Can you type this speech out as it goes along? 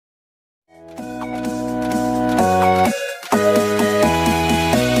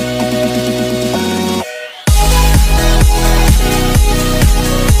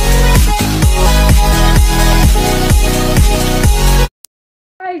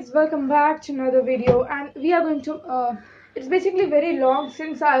guys, welcome back to another video, and we are going to it's basically very long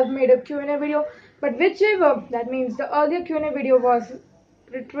since I've made a Q&A video, but whichever, that means the earlier Q&A video was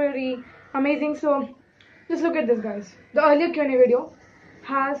literally amazing. So just look at this, guys. The earlier Q&A video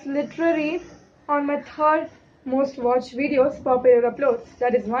has literally on my third most watched videos per period uploads,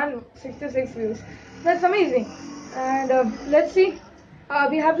 that is 166 views. That's amazing. And let's see,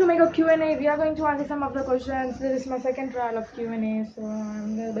 we have to make a Q&A. We are going to answer some of the questions. This is my second trial of Q&A, so I'm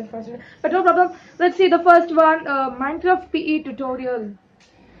a little bit frustrated, but no problem. Let's see the first one. Minecraft PE tutorial,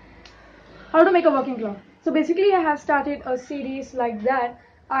 how to make a working clock. So basically I have started a series like that.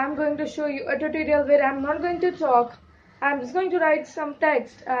 I'm going to show you a tutorial where I'm not going to talk. I'm just going to write some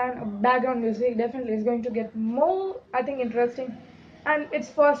text and background music. Definitely is going to get more, I think, interesting. And it's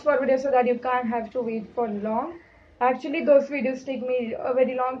fast forward video so that you can't have to wait for long. Actually, those videos take me a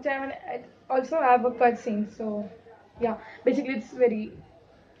very long time, and I also have a cutscene. So yeah, basically it's very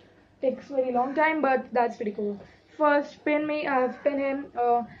takes very long time, but that's pretty cool. First, pin me. I've pinned him.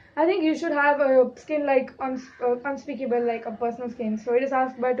 I think you should have a skin like unspeakable, like a personal skin. So it is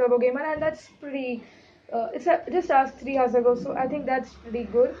asked by Turbo Gamer, and that's pretty. Just asked 3 hours ago, so I think that's pretty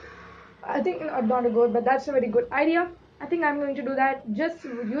good. I think not a good, but that's a very good idea. I think I'm going to do that. Just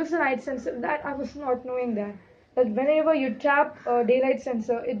use the night sensor. That I was not knowing that. That whenever you tap daylight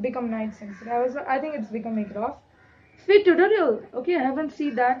sensor, it become night sensor. I think it's becoming off. Sweet tutorial. Okay, I haven't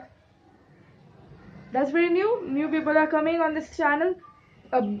seen that. That's very new people are coming on this channel.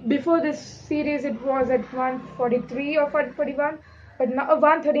 Before this series it was at 143 or 41, but now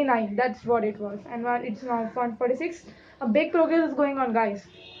 139, that's what it was, and it's now 146. A big progress is going on, guys.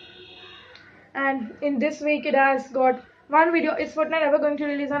 And in this week it has got one video. It's Fortnite ever going to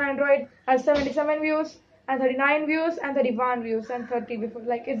release on Android, has 77 views and 39 views and 31 views and 30 before,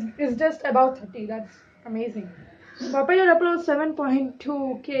 like it's just about 30. That's amazing. Popular upload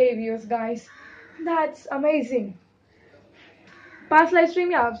 7.2k views, guys. That's amazing. Past live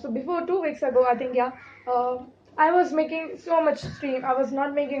stream, yeah. So before 2 weeks ago, I think, yeah, I was making so much stream. I was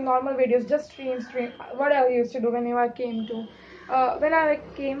not making normal videos, just stream. What I used to do when I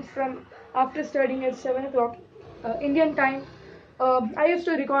came from after studying at 7 o'clock Indian time, I used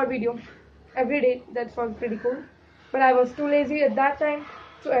to record video every day. That was pretty cool. But I was too lazy at that time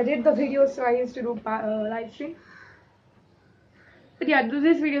to edit the videos, so I used to do live stream. But yeah,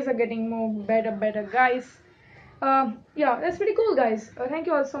 these videos are getting more better, guys. Yeah, that's pretty cool, guys. Thank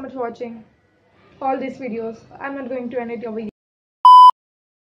you all so much for watching all these videos. I'm not going to edit your video.